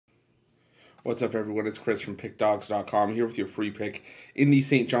What's up, everyone? It's Chris from Pickdawgz.com here with your free pick in the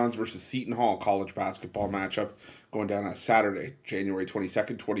St. John's versus Seton Hall college basketball matchup going down on Saturday, January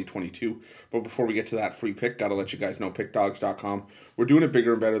 22nd, 2022. But before we get to that free pick, got to let you guys know Pickdawgz.com. We're doing it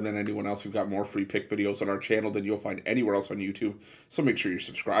bigger and better than anyone else. We've got more free pick videos on our channel than you'll find anywhere else on YouTube. So make sure you're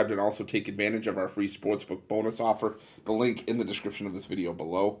subscribed and also take advantage of our free sportsbook bonus offer. The link in the description of this video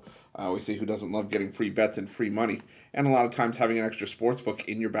below. I always say, who doesn't love getting free bets and free money? And a lot of times having an extra sportsbook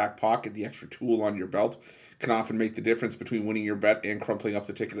in your back pocket, the extra tool on your belt, can often make the difference between winning your bet and crumpling up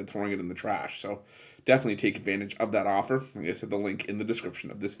the ticket and throwing it in the trash. So definitely take advantage of that offer. Like I said, the link in the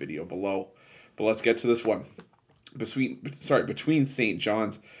description of this video below. But let's get to this one. Between St.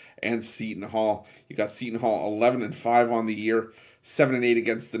 John's and Seton Hall. You got Seton Hall 11-5 on the year, 7-8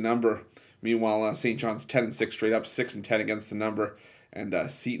 against the number. Meanwhile, St. John's 10-6 straight up, 6-10 against the number. And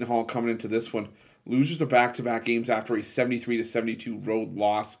Seton Hall coming into this one, losers of back-to-back games after a 73-72 road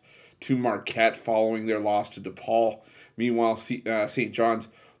loss to Marquette following their loss to DePaul. Meanwhile, St. John's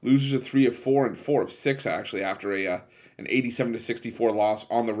losers of 3 of 4 and 4 of 6 actually after an 87-64 loss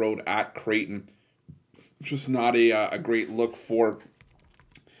on the road at Creighton. Just not a great look for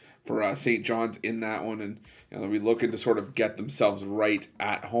St. John's in that one, and they'll be looking to sort of get themselves right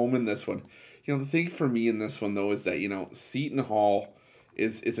at home in this one. The thing for me in this one though is that Seton Hall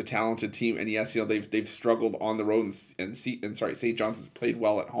is a talented team, and yes, they've struggled on the road, and St. John's has played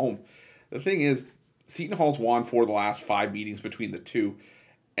well at home. The thing is, Seton Hall's won 4 of the last 5 meetings between the two,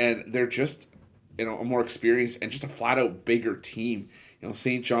 and they're just a more experienced and just a flat out bigger team.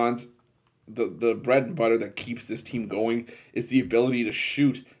 St. John's, the bread and butter that keeps this team going is the ability to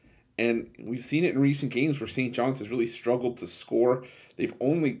shoot. And we've seen it in recent games where St. John's has really struggled to score. They've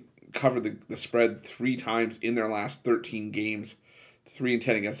only covered the spread 3 times in their last 13 games.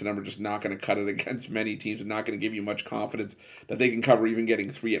 3-10 against the number, just not going to cut it against many teams and not going to give you much confidence that they can cover even getting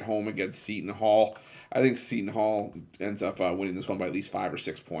 3 at home against Seton Hall. I think Seton Hall ends up winning this one by at least 5 or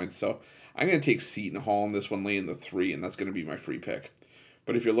 6 points. So I'm going to take Seton Hall in this one, laying the 3, and that's going to be my free pick.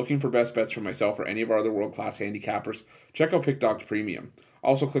 But if you're looking for best bets from myself or any of our other world-class handicappers, check out Pick Dawgz Premium.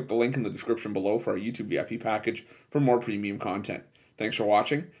 Also, click the link in the description below for our YouTube VIP package for more premium content. Thanks for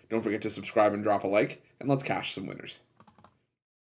watching. Don't forget to subscribe and drop a like, and let's cash some winners.